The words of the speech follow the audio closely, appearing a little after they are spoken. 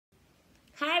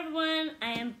Hi everyone,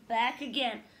 I am back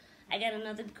again. I got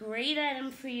another great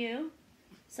item for you.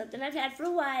 Something I've had for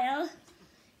a while.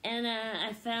 And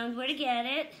I found where to get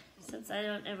it, since I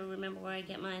don't ever remember where I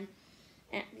get mine.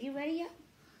 You ready yet?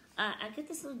 I got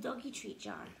this little doggy treat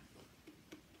jar.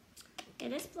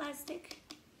 It is plastic.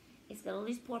 It's got all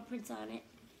these paw prints on it.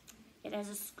 It has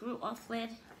a screw-off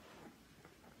lid.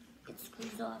 It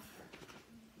screws off.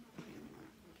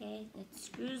 Okay, it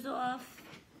screws off.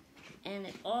 And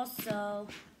it also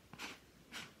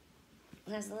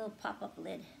has a little pop-up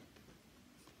lid.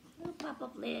 Little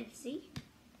pop-up lid, see?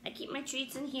 I keep my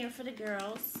treats in here for the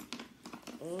girls.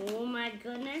 Oh my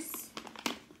goodness.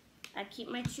 I keep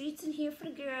my treats in here for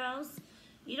the girls.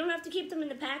 You don't have to keep them in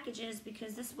the packages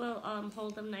because this will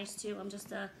hold them nice too. I'm just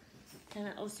kind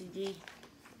of OCD.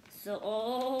 So,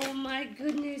 oh my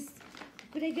goodness.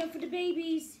 What I got for the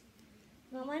babies?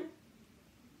 Want one?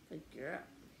 Good girl.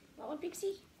 Want one,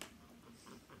 Pixie?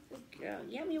 Good girl.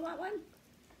 Yum, you want one?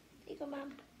 There you go,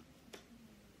 Mom.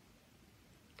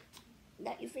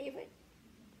 That your favorite?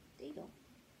 There you go.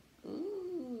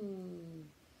 Mmm.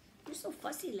 You're so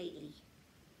fussy lately.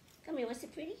 Come here, what's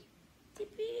it pretty?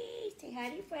 Sit pretty. Say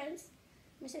hi to your friends.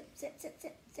 Come here, sit.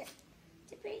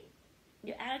 Sit pretty.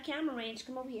 You're out of camera range.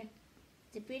 Come over here.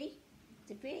 Sit pretty.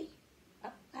 Sit pretty.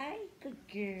 Up high. Good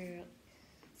girl.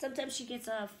 Sometimes she gets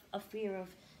a fear of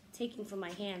taking from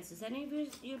my hands. Does any of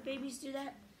your babies do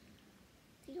that?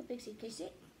 Here you go, Pixie. Can you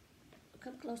sit?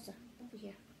 Come closer. Over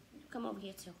here. Come over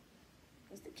here, too.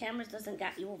 Because the camera doesn't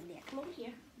got you over there. Come over here.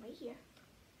 Right here.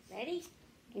 Ready?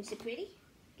 Can you sit pretty?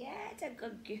 Yeah, it's a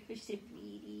good girl. Sit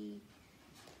pretty.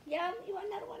 Yum. You want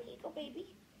another one? Here you go, baby.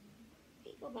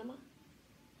 Here you go, Mama.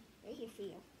 Right here for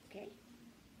you. Okay?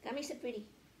 Come here, sit pretty.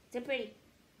 Sit pretty.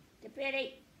 Sit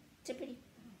pretty. Sit pretty.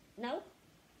 No?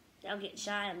 They'll get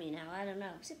shy on me now. I don't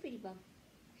know. Sit pretty, bum.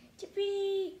 Sit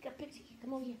pretty. Got Pixie.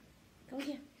 Come over here. Come over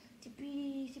here. Sit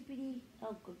pretty. Sit pretty.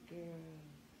 Oh, good girl.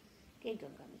 Okay, go,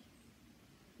 Gummy.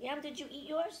 Yeah, did you eat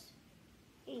yours?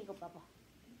 Here you go, Papa.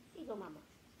 Here you go, Mama.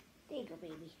 There you go,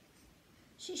 baby.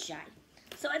 She's shy.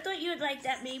 So I thought you would like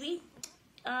that, maybe.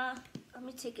 Let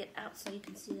me take it out so you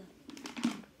can see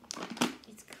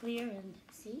it's clear and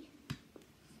see?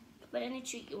 But any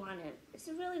treat you want it. It's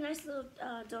a really nice little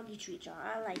doggy treat jar.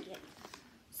 I like it.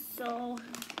 So,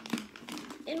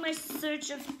 in my search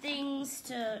of things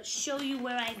to show you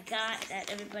where I got that,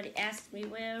 everybody asked me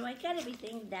where do I get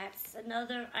everything. That's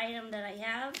another item that I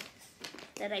have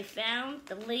that I found.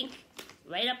 The link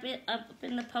right up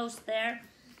in the post there.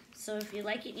 So if you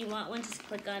like it and you want one, just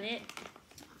click on it.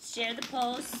 Share the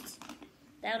post.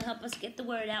 That'll help us get the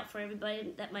word out for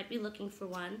everybody that might be looking for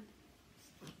one.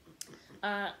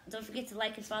 Don't forget to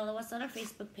like and follow us on our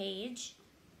Facebook page.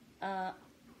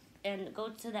 And go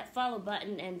to that follow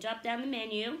button and drop down the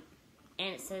menu.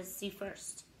 And it says see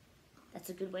first.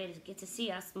 That's a good way to get to see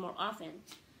us more often.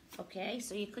 Okay,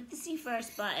 so you click the see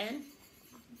first button.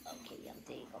 Okay, yeah,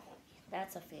 there you go.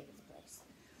 That's our favorite place.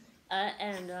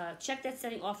 And check that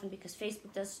setting often because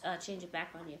Facebook does change it back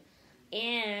on you.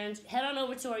 And head on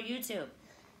over to our YouTube.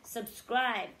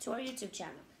 Subscribe to our YouTube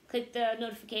channel. Click the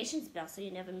notifications bell so you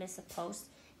never miss a post.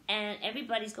 And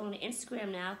everybody's going to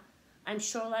Instagram now. I'm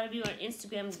sure a lot of you on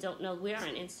Instagram don't know we're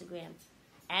on Instagram.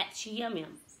 At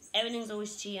ChiYumYum. Everything's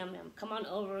always ChiYumYum. Come on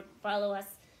over, follow us.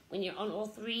 When you're on all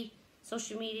three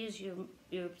social medias, you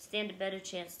stand a better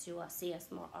chance to see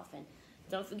us more often.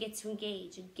 Don't forget to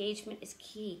engage. Engagement is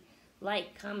key.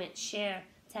 Like, comment, share,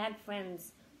 tag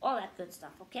friends, all that good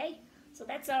stuff, okay? So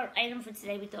that's our item for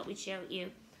today we thought we'd share with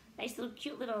you. Nice little,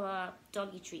 cute little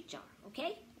doggy treat jar,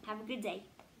 okay? Have a good day.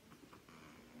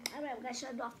 All right, we're going to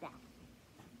shut it off now.